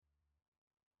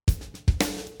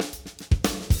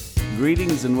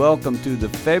Greetings and welcome to the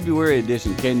February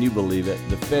edition. Can you believe it?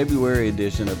 The February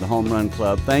edition of the Home Run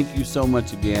Club. Thank you so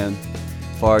much again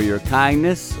for your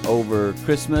kindness over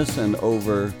Christmas and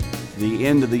over the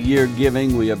end of the year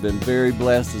giving. We have been very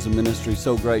blessed as a ministry,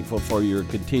 so grateful for your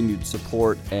continued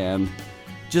support, and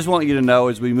just want you to know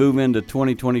as we move into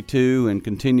 2022 and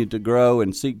continue to grow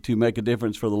and seek to make a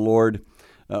difference for the Lord,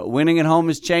 winning at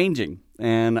home is changing,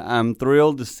 and I'm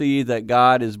thrilled to see that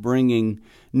God is bringing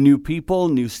new people,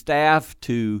 new staff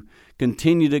to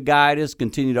continue to guide us,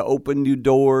 continue to open new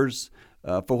doors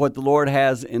for what the Lord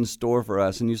has in store for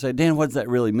us. And you say, Dan, what does that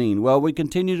really mean? Well, we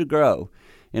continue to grow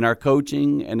in our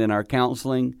coaching and in our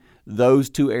counseling. Those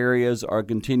two areas are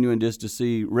continuing just to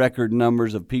see record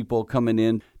numbers of people coming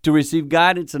in to receive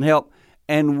guidance and help.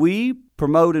 And we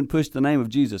promote and push the name of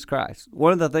Jesus Christ.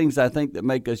 One of the things I think that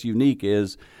make us unique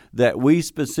is that we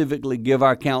specifically give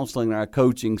our counseling and our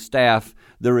coaching staff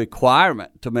the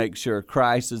requirement to make sure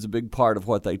Christ is a big part of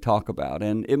what they talk about.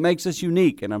 And it makes us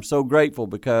unique. And I'm so grateful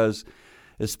because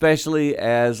especially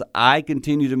as I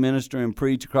continue to minister and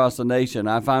preach across the nation,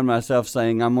 I find myself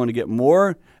saying I'm going to get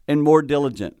more and more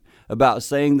diligent about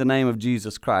saying the name of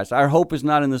Jesus Christ. Our hope is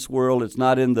not in this world. It's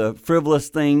not in the frivolous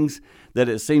things that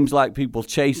it seems like people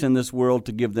chase in this world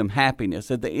to give them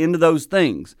happiness. At the end of those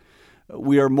things,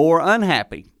 we are more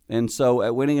unhappy. And so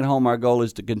at Winning at Home, our goal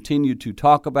is to continue to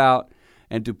talk about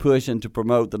and to push and to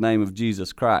promote the name of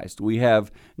Jesus Christ. We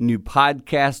have new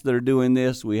podcasts that are doing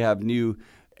this. We have new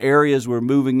areas we're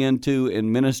moving into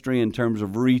in ministry in terms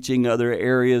of reaching other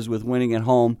areas with Winning at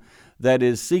Home that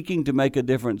is seeking to make a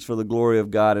difference for the glory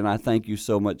of God. And I thank you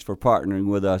so much for partnering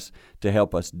with us to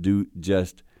help us do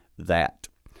just that.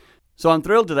 So I'm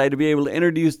thrilled today to be able to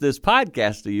introduce this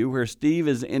podcast to you where Steve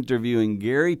is interviewing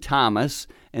Gary Thomas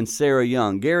and Sarah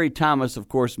Young. Gary Thomas, of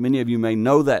course, many of you may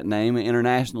know that name, an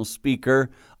international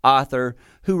speaker, author,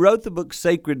 who wrote the book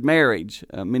Sacred Marriage.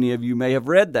 Many of you may have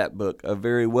read that book, a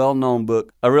very well-known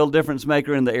book, a real difference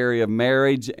maker in the area of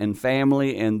marriage and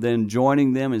family. And then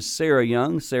joining them is Sarah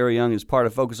Young. Sarah Young is part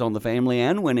of Focus on the Family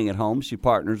and Winning at Home. She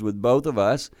partners with both of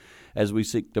us as we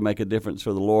seek to make a difference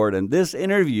for the Lord. And this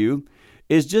interview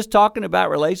is just talking about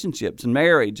relationships and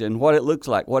marriage and what it looks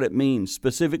like, what it means,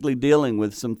 specifically dealing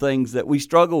with some things that we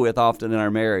struggle with often in our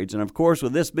marriage. And of course,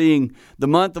 with this being the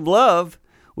month of love,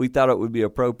 we thought it would be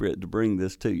appropriate to bring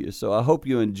this to you. So I hope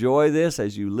you enjoy this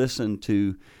as you listen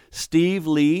to Steve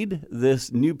lead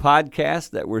this new podcast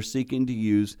that we're seeking to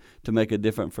use to make a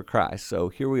difference for Christ. So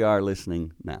here we are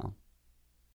listening now.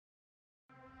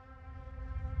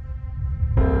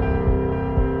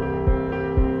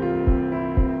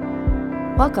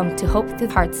 Welcome to Hope Through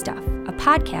the Hard Stuff, a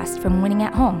podcast from Winning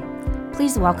at Home.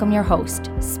 Please welcome your host,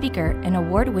 speaker, and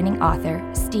award-winning author,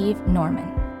 Steve Norman.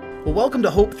 Well, welcome to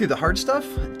Hope Through the Hard Stuff.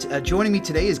 Joining me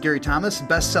today is Gary Thomas,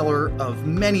 bestseller of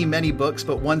many, many books,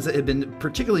 but ones that have been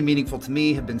particularly meaningful to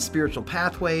me have been Spiritual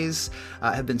Pathways,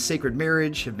 have been Sacred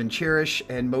Marriage, have been Cherish,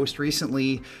 and most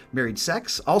recently, Married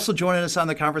Sex. Also joining us on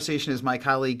the conversation is my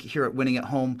colleague here at Winning at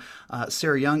Home,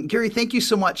 Sarah Young. Gary, thank you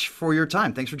so much for your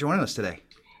time. Thanks for joining us today.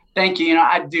 Thank you. You know,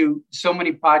 I do so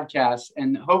many podcasts,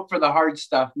 and Hope for the Hard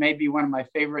Stuff may be one of my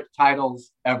favorite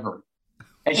titles ever.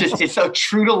 It's so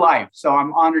true to life. So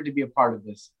I'm honored to be a part of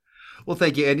this. Well,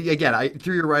 thank you. And again,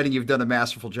 through your writing, you've done a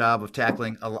masterful job of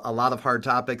tackling a lot of hard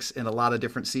topics in a lot of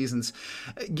different seasons.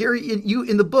 Gary,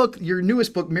 in the book, your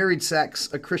newest book, Married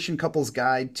Sex, A Christian Couple's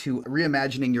Guide to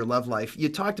Reimagining Your Love Life, you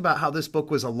talked about how this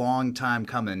book was a long time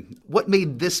coming. What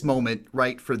made this moment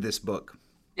right for this book?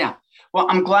 Yeah, well,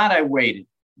 I'm glad I waited,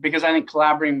 because I think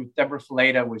collaborating with Deborah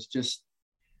Fileta was just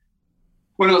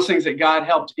one of those things that God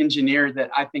helped engineer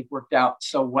that I think worked out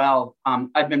so well.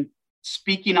 I've been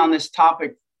speaking on this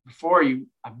topic before you.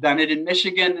 I've done it in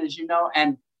Michigan, as you know,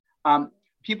 and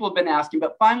people have been asking.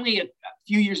 But finally, a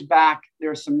few years back, there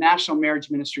were some national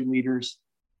marriage ministry leaders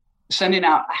sending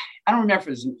out, I don't remember if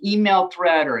it was an email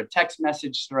thread or a text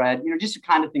message thread, just the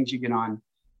kind of things you get on.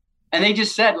 And they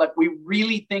just said, look, we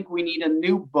really think we need a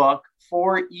new book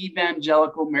for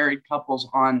evangelical married couples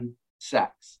on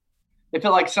sex. They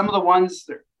feel like some of the ones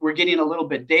that were getting a little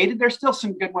bit dated. There's still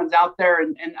some good ones out there,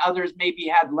 and others maybe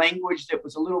had language that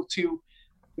was a little too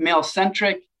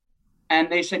male-centric.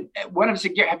 And they said, one of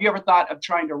them said, have you ever thought of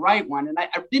trying to write one? And I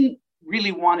didn't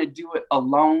really want to do it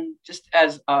alone, just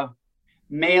as a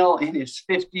male in his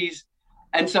 50s.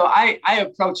 And so I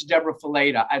approached Deborah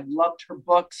Fileta. I loved her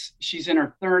books. She's in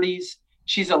her 30s.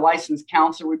 She's a licensed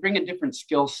counselor. We bring a different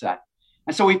skill set.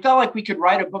 And so we felt like we could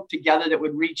write a book together that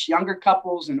would reach younger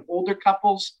couples and older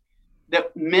couples,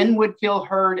 that men would feel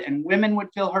heard and women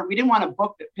would feel heard. We didn't want a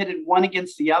book that pitted one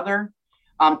against the other,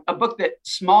 a book that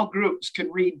small groups could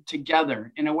read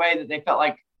together in a way that they felt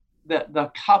like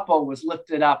the couple was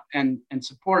lifted up and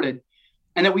supported,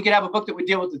 and that we could have a book that would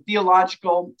deal with the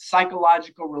theological,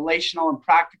 psychological, relational, and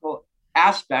practical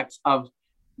aspects of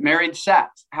married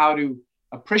sex, how to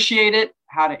appreciate it,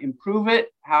 how to improve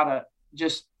it, how to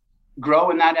just grow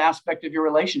in that aspect of your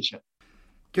relationship.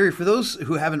 Gary, for those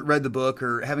who haven't read the book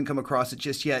or haven't come across it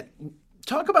just yet,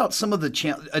 talk about some of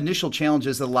the initial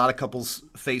challenges that a lot of couples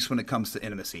face when it comes to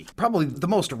intimacy. Probably the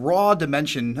most raw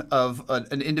dimension of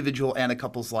an individual and a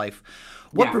couple's life.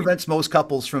 What prevents most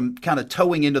couples from kind of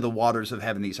towing into the waters of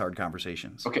having these hard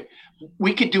conversations? Okay,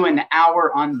 we could do an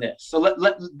hour on this. So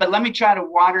let me try to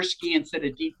water ski instead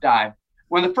of deep dive.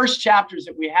 One of the first chapters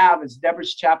that we have is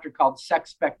Deborah's chapter called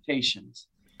Sexpectations.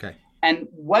 Okay. And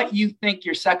what you think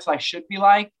your sex life should be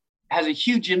like has a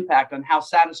huge impact on how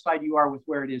satisfied you are with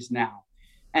where it is now.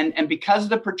 And because of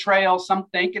the portrayal, some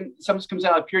think, and some comes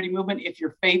out of the purity movement, if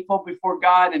you're faithful before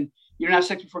God and you don't have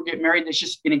sex before you get married, it's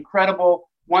just an incredible,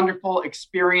 wonderful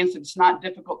experience. It's not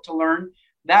difficult to learn.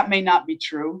 That may not be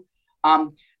true.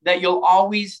 That you'll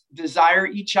always desire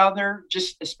each other,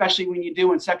 just especially when you do,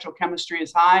 when sexual chemistry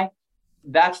is high.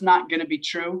 That's not going to be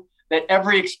true. That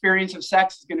every experience of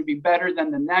sex is going to be better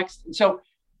than the next. And so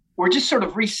we're just sort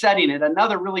of resetting it.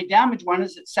 Another really damaged one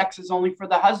is that sex is only for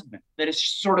the husband, that it's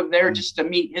sort of there just to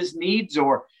meet his needs,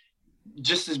 or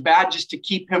just as bad just to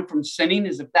keep him from sinning,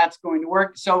 as if that's going to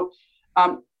work. So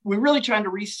we're really trying to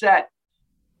reset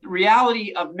the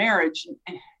reality of marriage.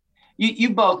 You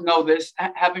both know this,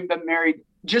 having been married.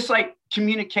 Just like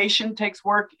communication takes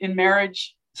work in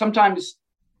marriage, sometimes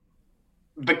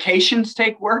vacations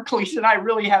take work. Lisa and I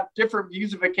really have different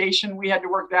views of vacation. We had to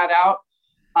work that out.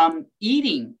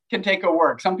 Eating can take a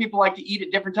work. Some people like to eat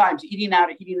at different times, eating out,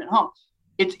 eating at home.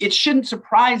 It shouldn't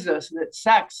surprise us that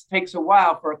sex takes a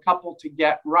while for a couple to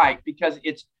get right, because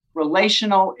it's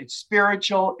relational, it's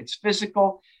spiritual, it's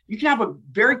physical. You can have a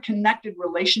very connected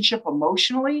relationship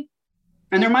emotionally,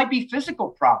 and there might be physical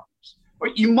problems. Or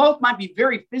you both might be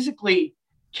very physically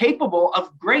capable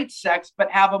of great sex,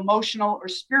 but have emotional or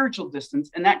spiritual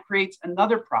distance, and that creates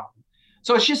another problem.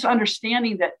 So it's just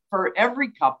understanding that for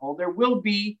every couple, there will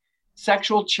be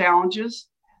sexual challenges,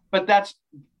 but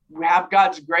we have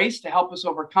God's grace to help us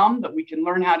overcome, that we can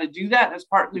learn how to do that. That's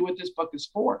partly what this book is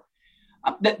for.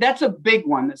 That's a big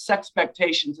one, the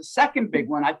sexpectations. The second big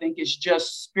one, I think, is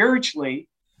just spiritually.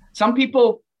 Some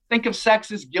people think of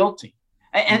sex as guilty.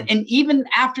 And even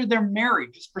after they're married,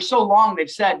 because for so long they've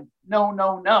said, no,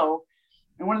 no, no.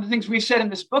 And one of the things we've said in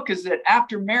this book is that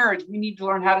after marriage, we need to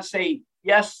learn how to say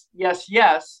yes, yes,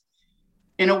 yes,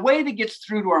 in a way that gets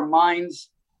through to our minds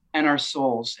and our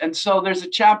souls. And so there's a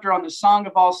chapter on the Song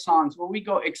of All Songs where we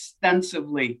go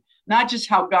extensively, not just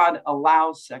how God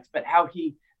allows sex, but how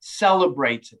he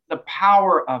celebrates it, the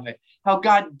power of it, how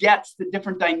God gets the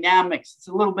different dynamics. It's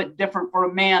a little bit different for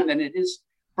a man than it is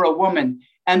for a woman.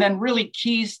 And then really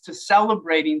keys to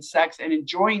celebrating sex and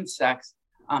enjoying sex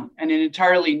in an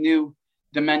entirely new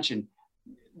dimension.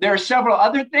 There are several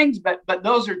other things, but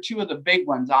those are two of the big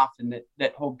ones often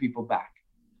that hold people back.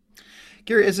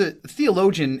 Gary, as a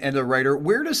theologian and a writer,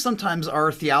 where does sometimes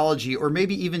our theology, or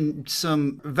maybe even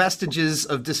some vestiges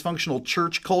of dysfunctional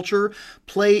church culture,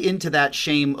 play into that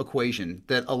shame equation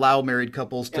that allow married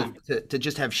couples to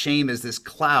just have shame as this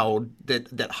cloud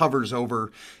that hovers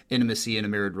over intimacy in a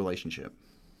married relationship?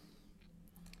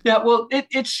 Yeah, well,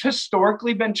 it's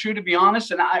historically been true, to be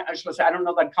honest. And I was supposed to say, I don't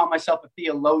know that I'd call myself a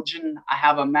theologian. I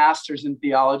have a master's in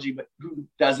theology, but who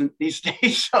doesn't these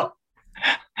days? So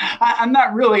I'm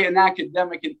not really an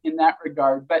academic in that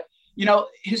regard. But,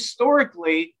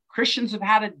 historically, Christians have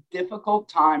had a difficult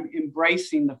time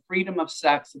embracing the freedom of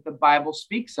sex that the Bible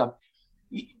speaks of.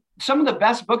 Some of the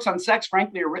best books on sex,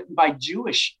 frankly, are written by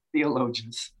Jewish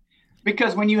theologians,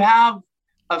 because when you have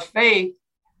a faith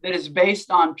that is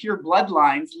based on pure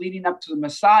bloodlines leading up to the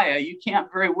Messiah, you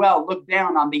can't very well look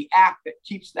down on the act that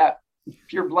keeps that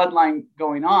pure bloodline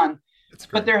going on.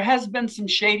 But there has been some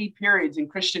shady periods in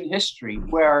Christian history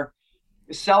where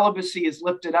celibacy is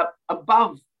lifted up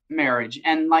above marriage,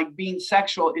 and like being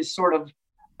sexual is sort of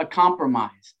a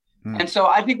compromise. And so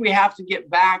I think we have to get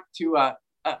back to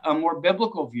a more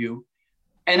biblical view.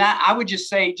 And I would just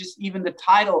say, just even the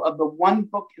title of the one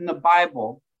book in the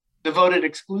Bible devoted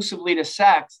exclusively to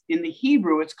sex, in the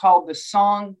Hebrew, it's called the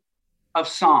Song of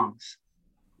Songs.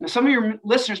 Now, some of your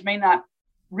listeners may not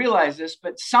realize this,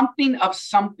 but something of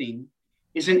something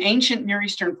is an ancient Near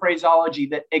Eastern phraseology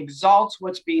that exalts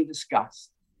what's being discussed.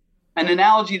 An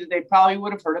analogy that they probably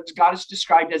would have heard of is God is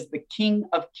described as the King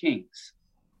of Kings.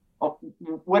 Well,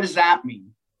 what does that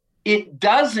mean? It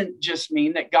doesn't just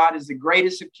mean that God is the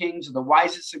greatest of kings, or the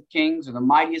wisest of kings, or the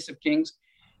mightiest of kings.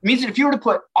 It means that if you were to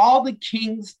put all the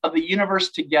kings of the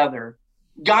universe together,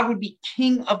 God would be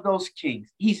king of those kings.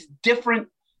 He's different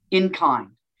in kind.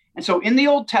 And so in the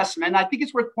Old Testament, I think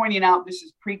it's worth pointing out, this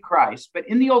is pre-Christ, but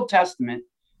in the Old Testament,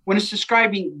 when it's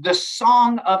describing the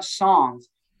Song of Songs,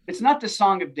 it's not the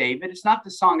Song of David. It's not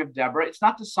the Song of Deborah. It's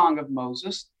not the Song of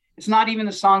Moses. It's not even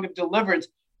the Song of Deliverance.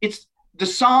 It's the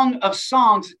Song of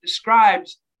Songs that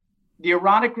describes the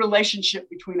erotic relationship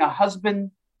between a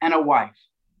husband and a wife.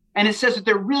 And it says that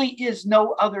there really is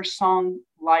no other song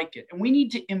like it. And we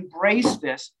need to embrace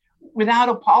this without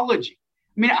apology.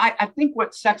 I mean, I think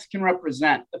what sex can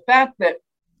represent, the fact that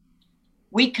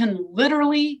we can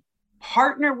literally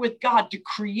partner with God to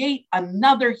create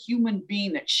another human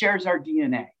being that shares our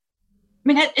DNA. I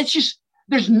mean, it's just,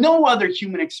 there's no other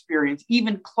human experience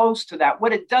even close to that.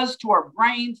 What it does to our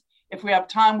brains, if we have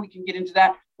time, we can get into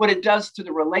that. What it does to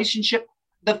the relationship,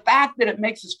 the fact that it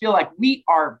makes us feel like we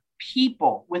are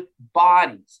people with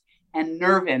bodies and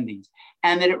nerve endings,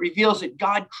 and that it reveals that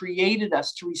God created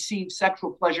us to receive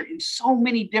sexual pleasure in so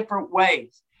many different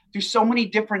ways, through so many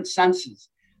different senses.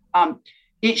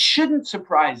 It shouldn't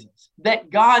surprise us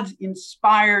that God's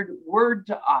inspired word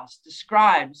to us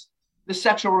describes the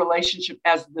sexual relationship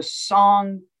as the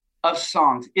Song of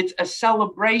Songs. It's a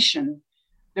celebration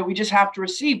that we just have to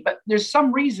receive. But there's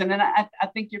some reason, and I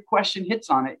think your question hits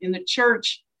on it. In the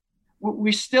church,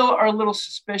 we still are a little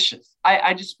suspicious.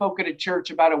 I just spoke at a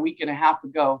church about a week and a half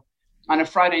ago on a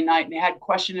Friday night, and they had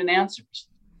question and answers.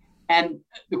 And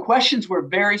the questions were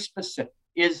very specific.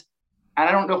 And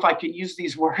I don't know if I can use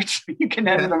these words, you can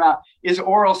edit them out. Is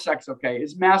oral sex okay?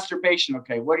 Is masturbation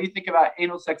okay? What do you think about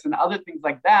anal sex and other things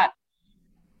like that?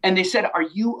 And they said, are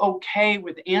you okay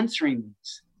with answering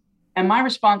these? And my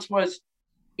response was,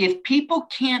 if people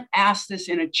can't ask this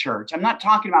in a church, I'm not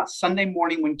talking about Sunday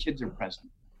morning when kids are present.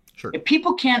 Sure. If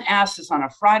people can't ask this on a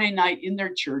Friday night in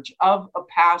their church of a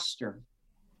pastor,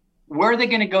 where are they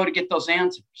going to go to get those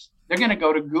answers? They're going to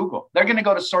go to Google. They're going to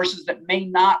go to sources that may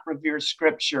not revere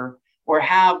scripture or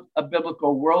have a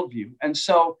biblical worldview. And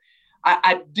so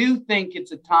I do think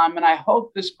it's a time, and I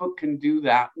hope this book can do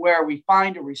that, where we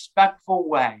find a respectful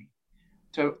way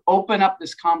to open up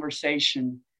this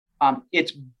conversation.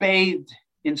 It's bathed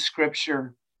in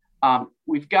scripture.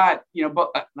 We've got,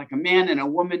 like a man and a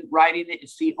woman writing it.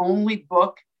 It's the only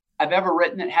book I've ever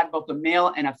written that had both a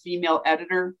male and a female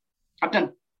editor. I've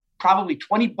done probably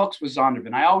 20 books with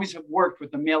Zondervan. I always have worked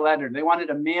with a male editor. They wanted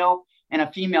a male and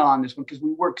a female on this one because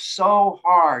we worked so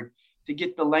hard to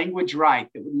get the language right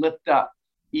that would lift up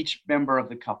each member of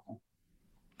the couple.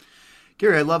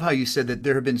 Gary, I love how you said that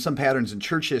there have been some patterns in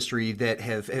church history that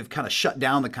have kind of shut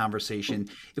down the conversation.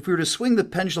 If we were to swing the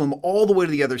pendulum all the way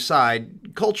to the other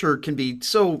side, culture can be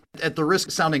so, at the risk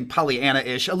of sounding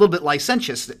Pollyanna-ish, a little bit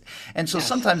licentious. And so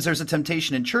Sometimes there's a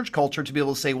temptation in church culture to be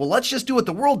able to say, well, let's just do what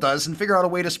the world does and figure out a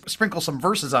way to sprinkle some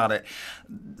verses on it.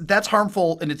 That's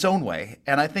harmful in its own way.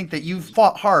 And I think that you've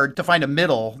fought hard to find a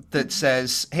middle that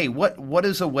says, hey, what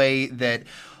is a way that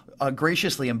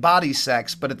graciously embodies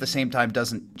sex, but at the same time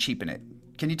doesn't cheapen it?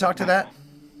 Can you talk to that?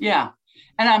 Yeah.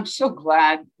 And I'm so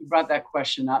glad you brought that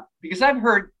question up, because I've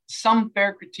heard some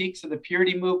fair critiques of the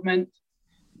purity movement,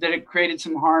 that it created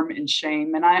some harm and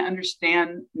shame. And I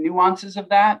understand nuances of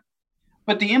that.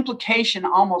 But the implication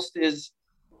almost is,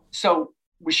 so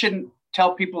we shouldn't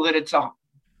tell people that it's a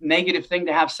negative thing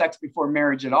to have sex before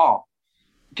marriage at all.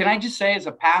 Can I just say, as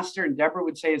a pastor, and Deborah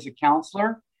would say as a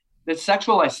counselor, that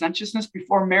sexual licentiousness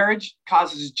before marriage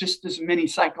causes just as many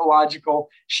psychological,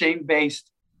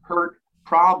 shame-based hurt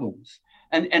problems.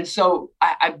 And so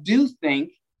I do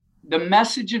think the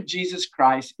message of Jesus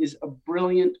Christ is a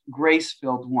brilliant,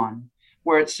 grace-filled one,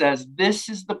 where it says, this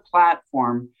is the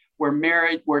platform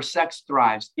where sex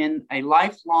thrives, in a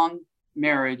lifelong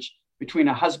marriage between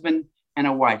a husband and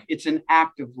a wife. It's an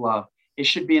act of love. It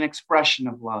should be an expression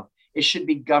of love. It should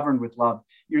be governed with love.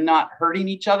 You're not hurting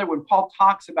each other. When Paul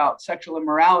talks about sexual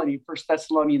immorality in 1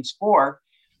 Thessalonians 4,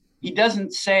 he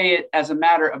doesn't say it as a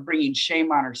matter of bringing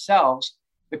shame on ourselves.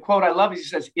 The quote I love is, he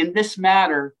says, in this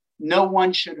matter, no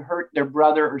one should hurt their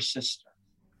brother or sister.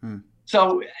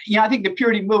 So, I think the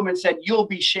purity movement said, you'll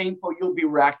be shameful, you'll be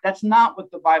wrecked. That's not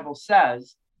what the Bible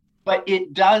says, but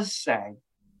it does say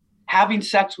having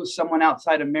sex with someone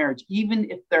outside of marriage,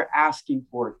 even if they're asking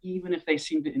for it, even if they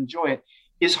seem to enjoy it,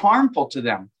 is harmful to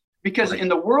them. Because in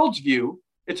the world's view,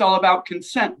 it's all about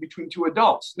consent between two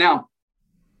adults. Now,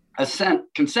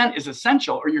 consent is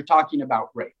essential, or you're talking about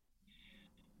rape.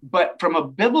 But from a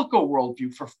biblical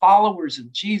worldview, for followers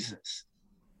of Jesus,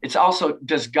 it's also,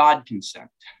 does God consent?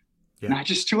 Yeah. Not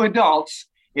just two adults.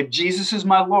 If Jesus is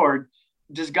my Lord,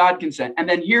 does God consent? And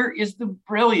then here is the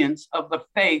brilliance of the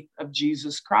faith of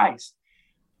Jesus Christ.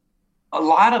 a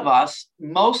lot of us,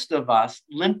 most of us,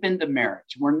 limp into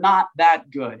marriage. We're not that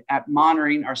good at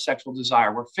monitoring our sexual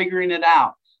desire. We're figuring it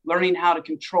out, learning how to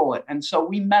control it. And so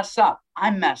we mess up.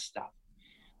 I messed up.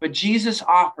 But Jesus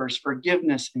offers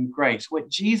forgiveness and grace. What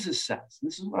Jesus says,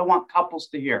 and this is what I want couples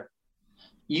to hear.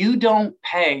 You don't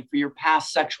pay for your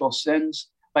past sexual sins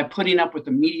by putting up with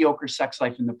a mediocre sex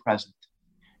life in the present.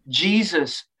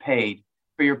 Jesus paid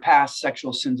for your past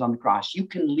sexual sins on the cross. You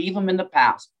can leave them in the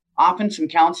past. Often some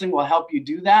counseling will help you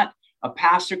do that. A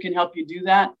pastor can help you do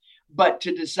that. But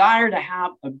to desire to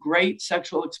have a great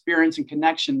sexual experience and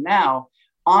connection now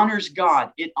honors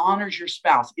God. It honors your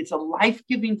spouse. It's a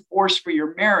life-giving force for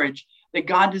your marriage that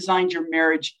God designed your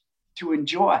marriage to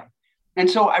enjoy. And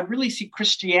so I really see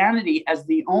Christianity as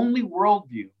the only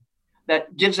worldview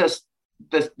that gives us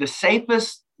the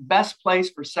safest, best place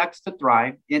for sex to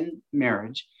thrive in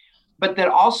marriage, but that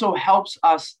also helps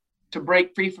us to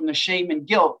break free from the shame and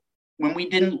guilt when we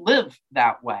didn't live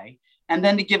that way, and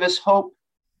then to give us hope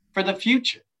for the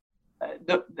future.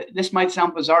 This might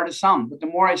sound bizarre to some, but the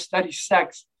more I study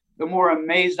sex, the more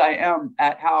amazed I am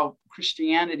at how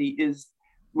Christianity is.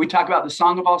 We talk about the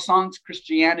song of all songs.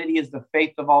 Christianity is the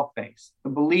faith of all faiths, the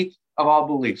belief of all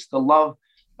beliefs, the love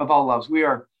of all loves. We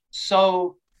are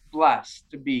so blessed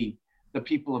to be the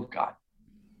people of God.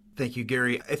 Thank you,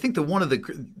 Gary. I think that one of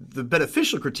the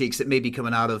beneficial critiques that may be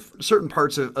coming out of certain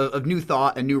parts of New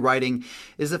Thought and New Writing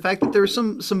is the fact that there's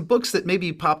some books that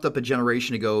maybe popped up a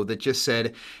generation ago that just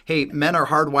said, hey, men are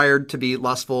hardwired to be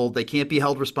lustful. They can't be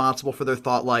held responsible for their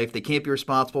thought life. They can't be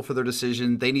responsible for their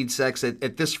decision. They need sex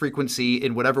at this frequency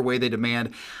in whatever way they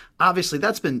demand. Obviously,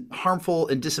 that's been harmful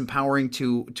and disempowering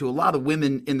to a lot of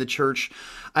women in the church.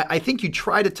 I think you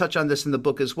try to touch on this in the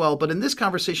book as well. But in this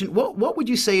conversation, what would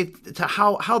you say to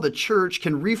how the church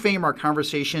can reframe our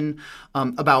conversation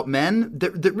about men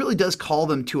that really does call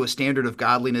them to a standard of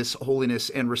godliness, holiness,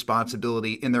 and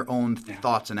responsibility in their own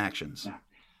thoughts and actions? Yeah.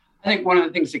 I think one of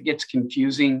the things that gets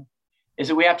confusing is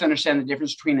that we have to understand the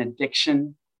difference between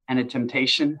addiction and a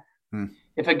temptation.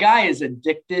 If a guy is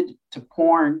addicted to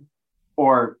porn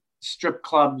or strip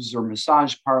clubs or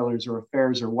massage parlors or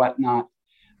affairs or whatnot,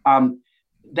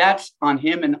 that's on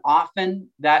him. And often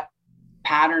that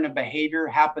pattern of behavior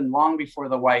happened long before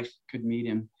the wife could meet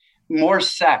him. More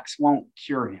sex won't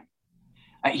cure him.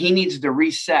 He needs to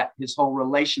reset his whole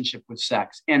relationship with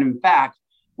sex. And in fact,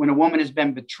 when a woman has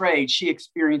been betrayed, she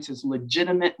experiences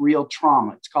legitimate, real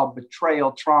trauma. It's called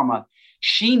betrayal trauma.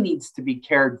 She needs to be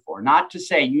cared for, not to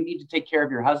say you need to take care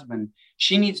of your husband.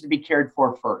 She needs to be cared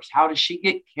for first. How does she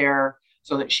get care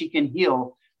so that she can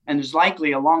heal? And there's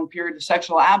likely a long period of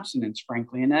sexual abstinence,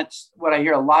 frankly. And that's what I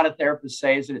hear a lot of therapists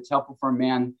say, is that it's helpful for a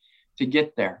man to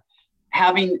get there.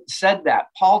 Having said that,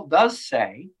 Paul does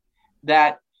say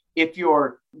that if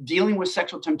you're dealing with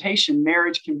sexual temptation,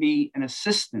 marriage can be an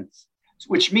assistance,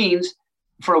 which means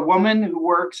for a woman who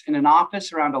works in an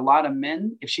office around a lot of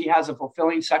men, if she has a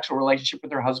fulfilling sexual relationship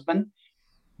with her husband,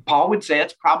 Paul would say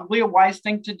it's probably a wise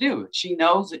thing to do. She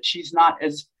knows that she's not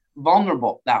as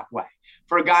vulnerable that way.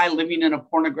 For a guy living in a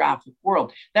pornographic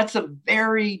world, that's a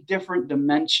very different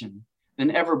dimension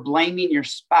than ever blaming your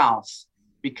spouse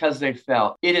because they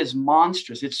fell. It is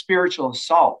monstrous. It's spiritual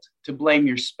assault to blame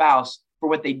your spouse for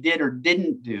what they did or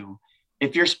didn't do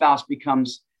if your spouse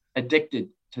becomes addicted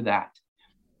to that.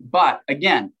 But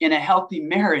again, in a healthy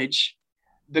marriage,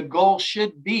 the goal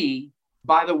should be,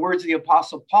 by the words of the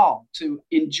Apostle Paul, to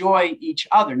enjoy each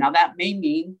other. Now, that may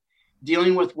mean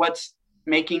dealing with what's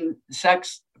making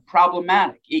sex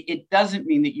problematic. It doesn't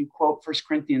mean that you quote 1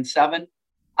 Corinthians 7.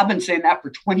 I've been saying that for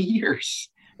 20 years.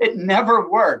 It never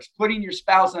works. Putting your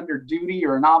spouse under duty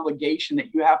or an obligation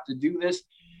that you have to do this,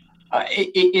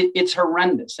 it's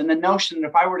horrendous. And the notion that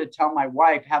if I were to tell my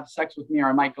wife, have sex with me or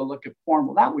I might go look at porn,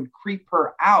 well, that would creep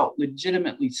her out,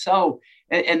 legitimately so.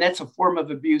 And that's a form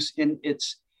of abuse in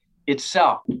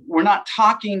itself. We're not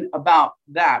talking about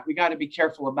that. We got to be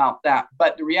careful about that.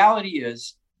 But the reality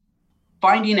is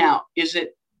finding out, is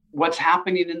it what's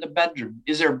happening in the bedroom?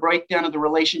 Is there a breakdown of the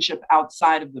relationship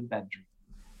outside of the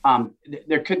bedroom?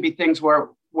 There could be things where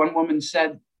one woman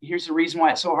said, here's the reason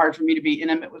why it's so hard for me to be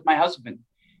intimate with my husband.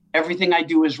 Everything I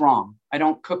do is wrong. I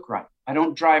don't cook right. I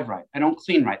don't drive right. I don't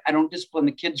clean right. I don't discipline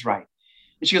the kids right.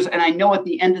 And she goes, and I know at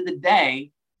the end of the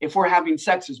day, if we're having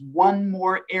sex, is one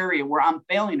more area where I'm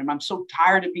failing him. I'm so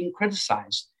tired of being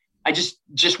criticized. I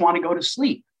just want to go to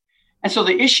sleep. And so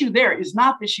the issue there is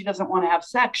not that she doesn't want to have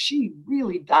sex. She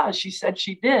really does. She said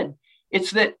she did.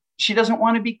 It's that she doesn't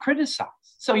want to be criticized.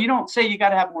 So you don't say you got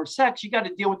to have more sex. You got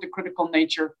to deal with the critical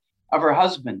nature of her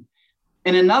husband.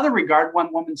 In another regard,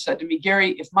 one woman said to me,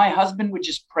 Gary, if my husband would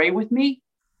just pray with me,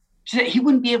 she said he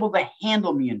wouldn't be able to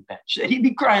handle me in bed. She said he'd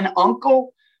be crying,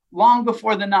 Uncle, long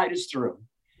before the night is through.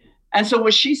 And so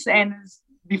what she's saying is,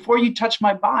 before you touch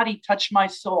my body, touch my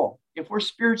soul. If we're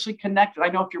spiritually connected, I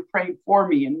know if you're praying for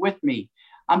me and with me,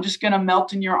 I'm just going to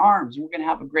melt in your arms and we're going to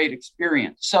have a great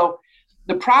experience. So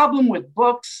the problem with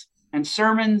books and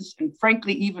sermons and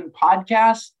frankly, even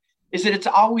podcasts is that it's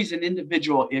always an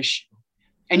individual issue.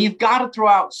 And you've got to throw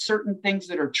out certain things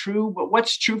that are true, but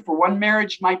what's true for one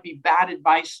marriage might be bad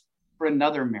advice for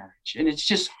another marriage. And it's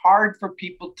just hard for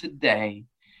people today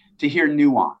to hear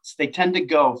nuance. They tend to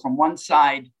go from one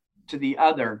side to the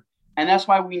other. And that's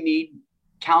why we need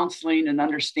counseling and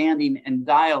understanding and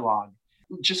dialogue.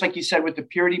 Just like you said, with the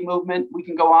purity movement, we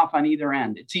can go off on either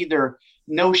end. It's either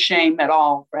no shame at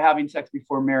all for having sex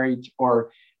before marriage,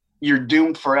 or you're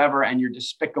doomed forever and you're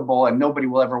despicable and nobody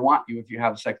will ever want you if you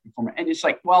have sex before marriage. And it's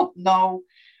like, well, no,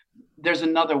 there's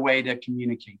another way to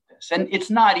communicate this. And it's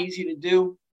not easy to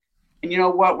do. And you know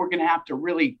what? We're going to have to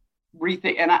really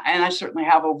rethink. And I certainly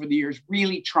have over the years,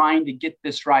 really trying to get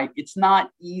this right. It's not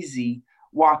easy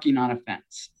walking on a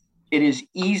fence. It is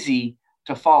easy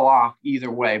to fall off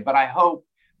either way. But I hope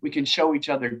we can show each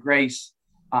other grace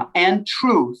and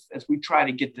truth as we try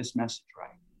to get this message right.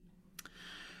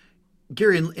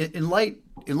 Gary, in light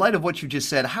of what you just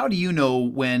said, how do you know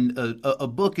when a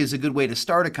book is a good way to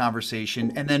start a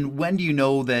conversation? And then when do you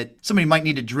know that somebody might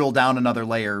need to drill down another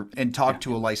layer and talk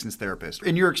to a licensed therapist?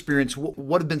 In your experience,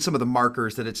 what have been some of the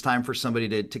markers that it's time for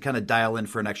somebody to kind of dial in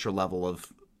for an extra level of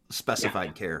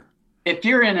specified care? If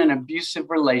you're in an abusive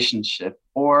relationship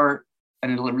or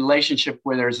in a relationship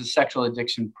where there's a sexual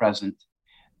addiction present,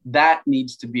 that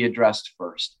needs to be addressed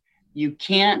first. You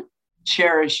can't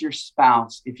cherish your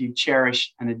spouse if you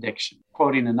cherish an addiction.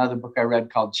 Quoting another book I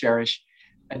read called Cherish,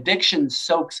 addiction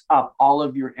soaks up all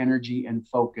of your energy and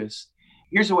focus.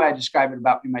 Here's the way I describe it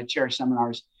about in my Cherish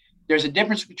seminars. There's a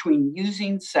difference between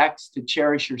using sex to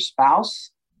cherish your spouse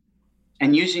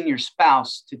and using your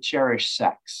spouse to cherish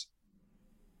sex.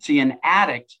 See, an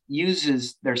addict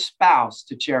uses their spouse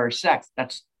to cherish sex.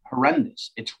 That's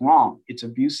horrendous. It's wrong. It's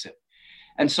abusive.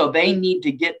 And so they need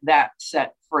to get that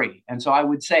set free. And so I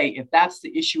would say, if that's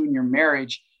the issue in your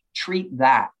marriage, treat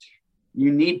that.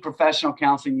 You need professional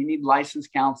counseling. You need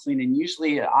licensed counseling. And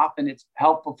usually, often it's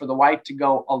helpful for the wife to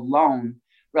go alone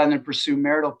rather than pursue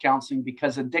marital counseling,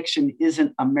 because addiction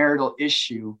isn't a marital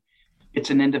issue.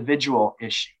 It's an individual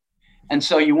issue. And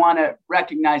so you want to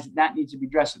recognize that needs to be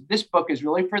addressed. This book is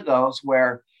really for those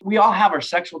where we all have our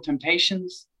sexual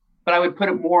temptations, but I would put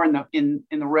it more in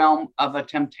the realm of a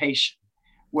temptation,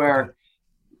 where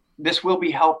this will be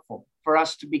helpful for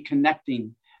us to be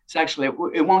connecting sexually.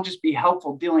 It won't just be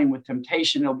helpful dealing with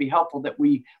temptation. It'll be helpful that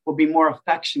we will be more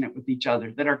affectionate with each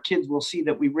other, that our kids will see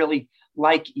that we really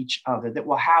like each other, that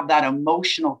we'll have that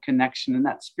emotional connection and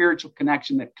that spiritual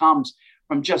connection that comes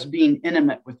from just being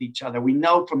intimate with each other. We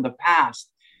know from the past,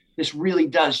 this really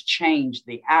does change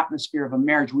the atmosphere of a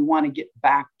marriage. We want to get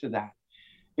back to that.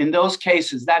 In those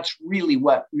cases, that's really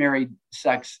what married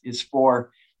sex is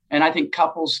for. And I think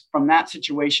couples from that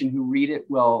situation who read it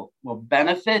will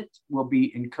benefit, will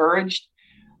be encouraged.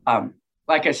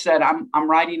 Like I said, I'm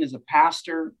writing as a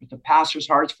pastor with the pastor's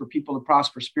hearts for people to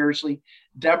prosper spiritually.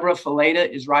 Deborah Fileta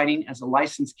is writing as a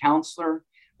licensed counselor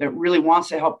that really wants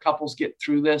to help couples get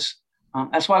through this.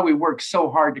 That's why we work so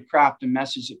hard to craft a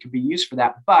message that could be used for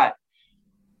that. But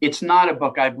it's not a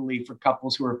book, I believe, for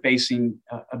couples who are facing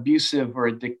abusive or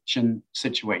addiction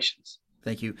situations.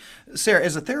 Thank you. Sarah,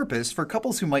 as a therapist, for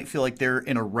couples who might feel like they're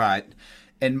in a rut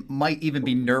and might even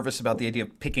be nervous about the idea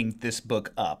of picking this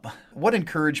book up, what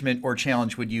encouragement or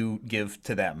challenge would you give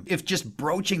to them if just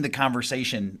broaching the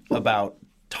conversation about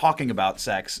talking about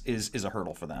sex is a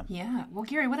hurdle for them? Yeah. Well,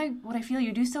 Gary, what I feel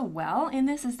you do so well in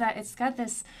this is that it's got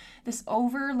this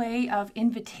overlay of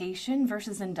invitation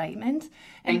versus indictment,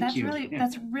 and that's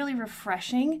really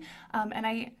refreshing. And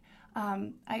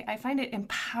I find it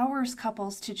empowers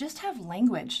couples to just have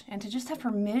language and to just have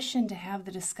permission to have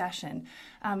the discussion.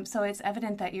 So it's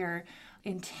evident that your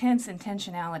intense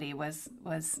intentionality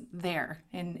was there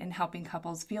in helping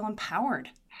couples feel empowered.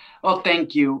 Well,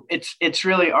 thank you. It's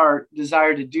really our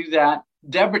desire to do that.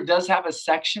 Deborah does have a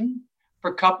section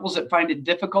for couples that find it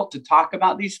difficult to talk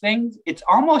about these things. It's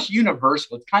almost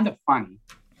universal. It's kind of funny.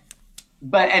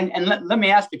 But and let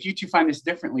me ask if you two find this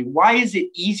differently. Why is it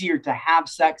easier to have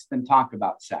sex than talk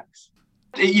about sex?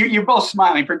 You're both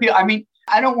smiling. For people, I mean,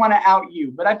 I don't want to out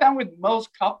you, but I found with most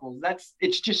couples,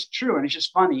 it's just true and it's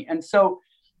just funny. And so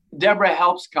Deborah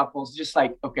helps couples just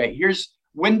like, okay, here's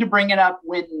when to bring it up,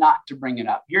 when not to bring it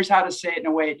up. Here's how to say it in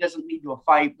a way it doesn't lead to a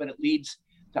fight, but it leads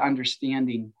to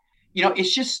understanding. You know,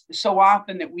 it's just so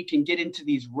often that we can get into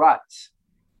these ruts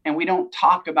and we don't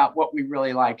talk about what we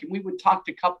really like. And we would talk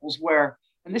to couples where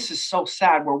and this is so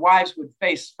sad, where wives would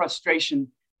face frustration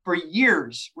for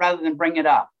years rather than bring it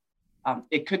up.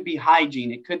 It could be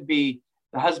hygiene. It could be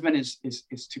the husband is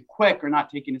too quick or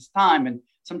not taking his time. And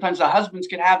sometimes the husbands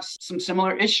could have some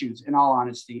similar issues, in all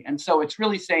honesty. And so it's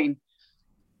really saying,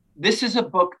 this is a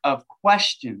book of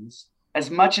questions as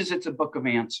much as it's a book of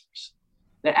answers.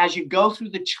 That as you go through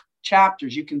the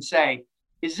chapters, you can say,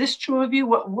 is this true of you?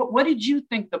 What did you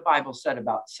think the Bible said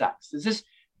about sex? Is this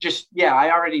just, yeah,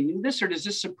 I already knew this, or does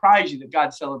this surprise you that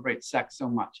God celebrates sex so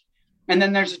much? And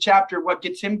then there's a chapter, what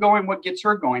gets him going, what gets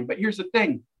her going. But here's the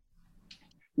thing.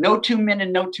 No two men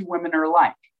and no two women are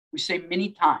alike. We say many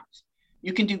times,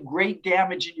 you can do great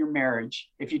damage in your marriage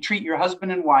if you treat your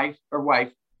husband and wife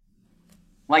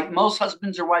like most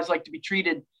husbands or wives like to be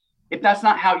treated, if that's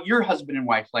not how your husband and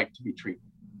wife like to be treated.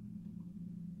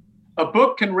 A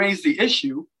book can raise the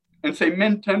issue and say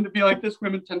men tend to be like this,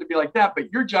 women tend to be like that,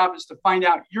 but your job is to find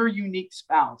out your unique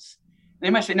spouse. They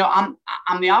might say, no,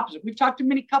 I'm the opposite. We've talked to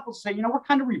many couples say, we're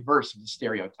kind of reverse of the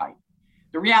stereotype.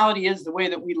 The reality is the way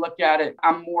that we look at it,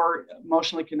 I'm more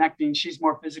emotionally connecting, she's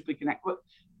more physically connected.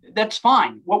 That's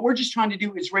fine. What we're just trying to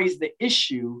do is raise the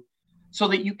issue so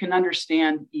that you can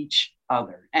understand each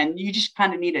other. And you just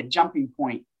kind of need a jumping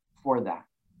point for that.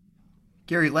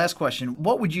 Gary, last question.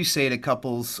 What would you say to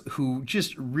couples who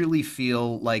just really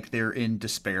feel like they're in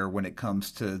despair when it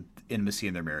comes to intimacy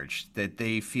in their marriage, that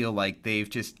they feel like they've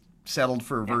just settled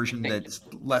for a version that's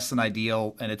less than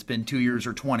ideal and it's been 2 years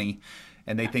or 20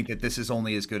 and they think that this is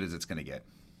only as good as it's going to get?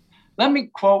 Let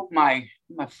me quote my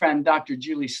friend, Dr.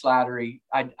 Julie Slattery.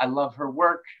 I love her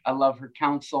work. I love her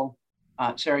counsel.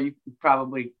 Sarah, you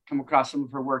probably come across some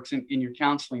of her works in your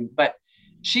counseling, but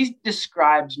she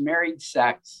describes married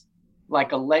sex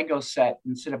like a Lego set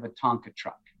instead of a Tonka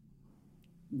truck.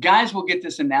 Guys will get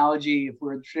this analogy. If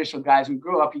we're traditional guys, when we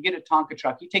grew up, you get a Tonka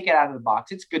truck, you take it out of the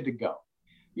box, it's good to go.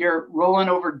 You're rolling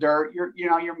over dirt,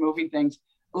 you're moving things.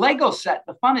 Lego set,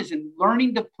 the fun is in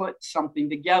learning to put something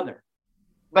together.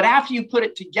 But after you put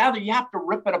it together, you have to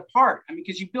rip it apart.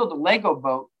 Because you build a Lego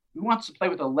boat, who wants to play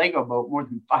with a Lego boat more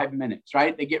than 5 minutes,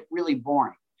 right? They get really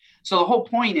boring. So the whole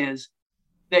point is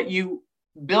that you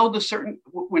build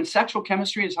when sexual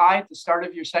chemistry is high at the start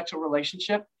of your sexual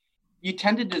relationship, you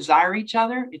tend to desire each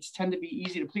other. It's tend to be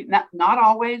easy to please. Not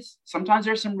always. Sometimes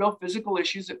there's some real physical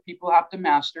issues that people have to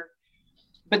master.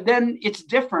 But then it's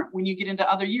different when you get into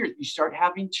other years. You start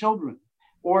having children,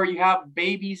 or you have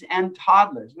babies and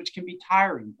toddlers, which can be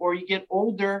tiring, or you get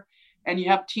older and you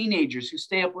have teenagers who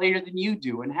stay up later than you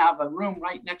do and have a room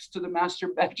right next to the master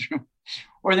bedroom.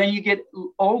 Or then you get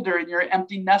older and you're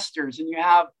empty nesters and you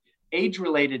have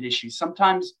age-related issues,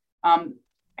 sometimes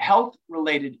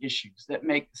health-related issues that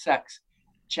make sex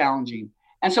challenging.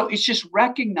 And so it's just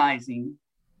recognizing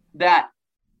that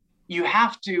you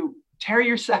have to tear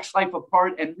your sex life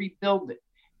apart and rebuild it.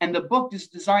 And the book is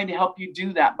designed to help you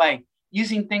do that by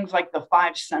using things like the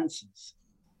 5 senses,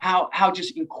 how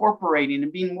just incorporating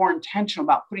and being more intentional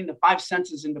about putting the 5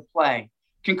 senses into play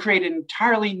can create an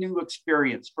entirely new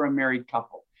experience for a married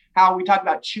couple. How we talk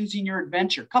about choosing your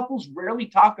adventure. Couples rarely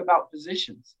talk about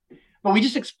positions, but we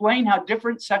just explain how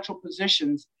different sexual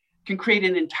positions can create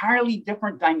an entirely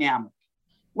different dynamic,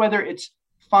 whether it's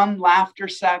fun, laughter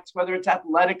sex, whether it's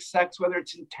athletic sex, whether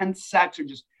it's intense sex or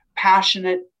just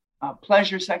passionate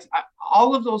pleasure sex.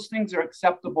 All of those things are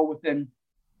acceptable within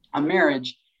a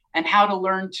marriage, and how to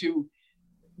learn to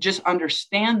just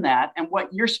understand that and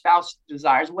what your spouse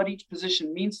desires, what each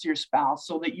position means to your spouse,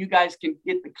 so that you guys can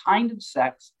get the kind of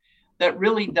sex that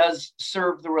really does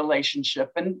serve the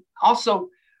relationship and also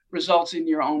results in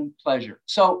your own pleasure.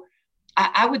 So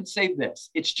I would say this,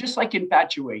 it's just like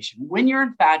infatuation. When you're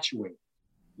infatuated,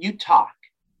 you talk,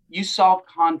 you solve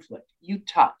conflict, you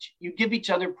touch, you give each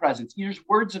other presents, you use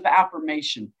words of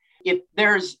affirmation. If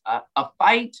there's a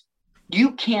fight,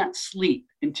 you can't sleep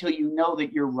until you know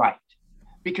that you're right,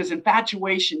 because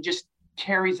infatuation just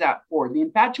carries that forward. The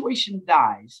infatuation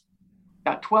dies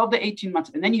about 12 to 18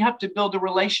 months, and then you have to build a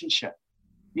relationship.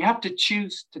 You have to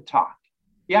choose to talk.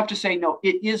 You have to say, no,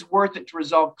 it is worth it to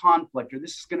resolve conflict, or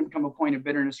this is going to become a point of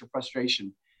bitterness or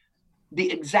frustration.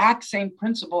 The exact same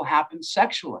principle happens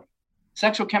sexually.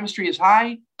 Sexual chemistry is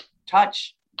high,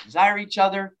 touch, desire each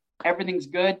other, everything's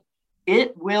good.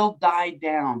 It will die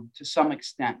down to some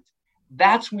extent.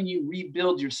 That's when you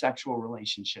rebuild your sexual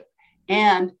relationship.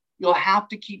 And you'll have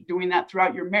to keep doing that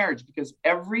throughout your marriage, because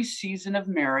every season of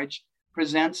marriage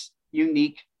presents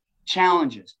unique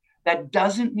challenges. That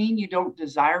doesn't mean you don't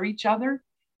desire each other.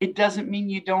 It doesn't mean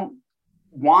you don't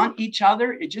want each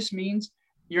other. It just means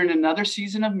you're in another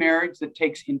season of marriage that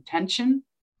takes intention,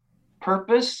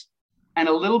 purpose, and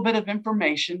a little bit of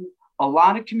information, a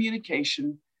lot of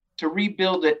communication to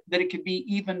rebuild it, that it could be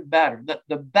even better.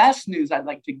 The best news I'd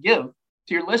like to give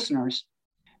to your listeners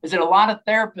is that a lot of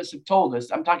therapists have told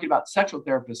us, I'm talking about sexual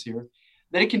therapists here,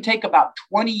 that it can take about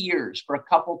 20 years for a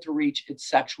couple to reach its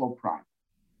sexual prime.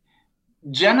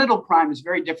 Genital prime is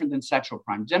very different than sexual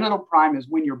prime. Genital prime is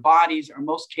when your bodies are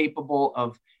most capable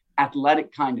of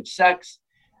athletic kind of sex.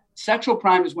 Sexual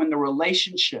prime is when the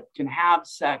relationship can have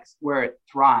sex where it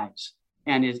thrives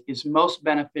and is most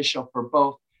beneficial for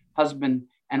both husband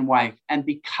and wife. And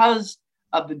because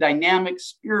of the dynamics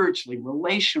spiritually,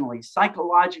 relationally,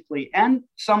 psychologically, and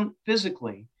some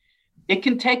physically, it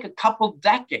can take a couple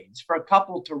decades for a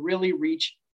couple to really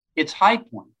reach its high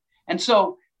point. And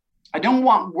so I don't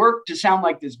want work to sound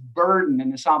like this burden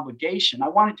and this obligation. I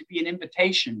want it to be an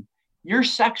invitation. Your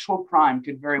sexual prime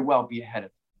could very well be ahead of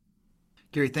you.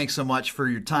 Gary, thanks so much for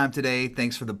your time today.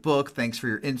 Thanks for the book. Thanks for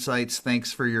your insights.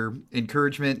 Thanks for your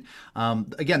encouragement.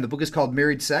 Again, the book is called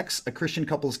Married Sex, A Christian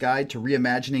Couple's Guide to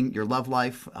Reimagining Your Love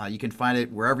Life. You can find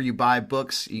it wherever you buy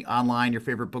books, online, your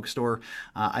favorite bookstore.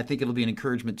 I think it'll be an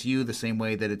encouragement to you the same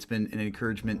way that it's been an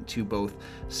encouragement to both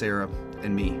Sarah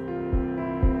and me.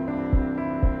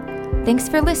 Thanks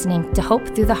for listening to Hope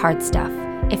Through the Hard Stuff.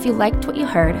 If you liked what you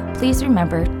heard, please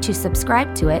remember to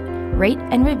subscribe to it, rate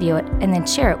and review it, and then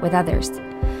share it with others.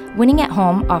 Winning at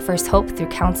Home offers hope through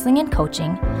counseling and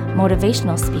coaching,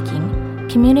 motivational speaking,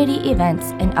 community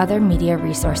events, and other media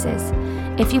resources.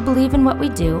 If you believe in what we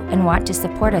do and want to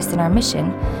support us in our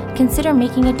mission, consider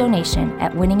making a donation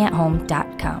at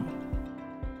winningathome.com.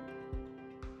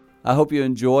 I hope you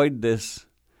enjoyed this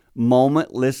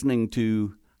moment listening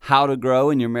to how to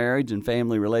grow in your marriage and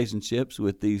family relationships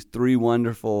with these three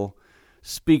wonderful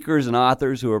speakers and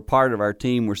authors who are part of our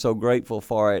team. We're so grateful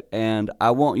for it. And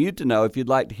I want you to know, if you'd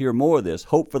like to hear more of this,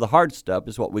 Hope for the Hard Stuff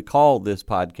is what we call this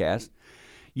podcast.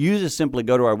 You just simply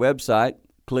go to our website,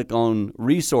 click on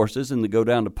resources, and then go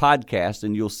down to podcast,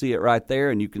 and you'll see it right there,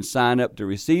 and you can sign up to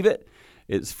receive it.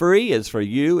 It's free. It's for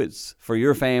you. It's for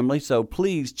your family. So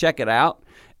please check it out.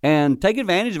 And take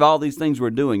advantage of all these things we're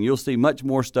doing. You'll see much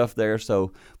more stuff there.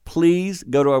 So please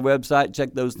go to our website,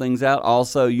 check those things out.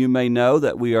 Also, you may know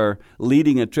that we are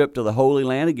leading a trip to the Holy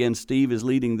Land. Again, Steve is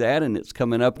leading that, and it's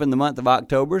coming up in the month of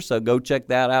October. So go check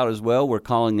that out as well. We're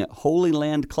calling it Holy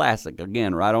Land Classic.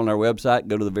 Again, right on our website,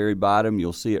 go to the very bottom.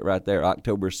 You'll see it right there.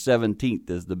 October 17th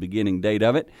is the beginning date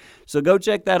of it. So go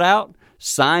check that out.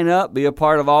 Sign up, be a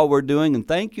part of all we're doing. And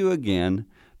thank you again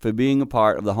for being a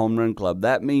part of the Home Run Club.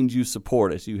 That means you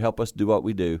support us. You help us do what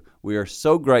we do. We are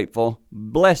so grateful.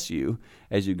 Bless you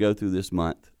as you go through this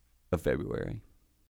month of February.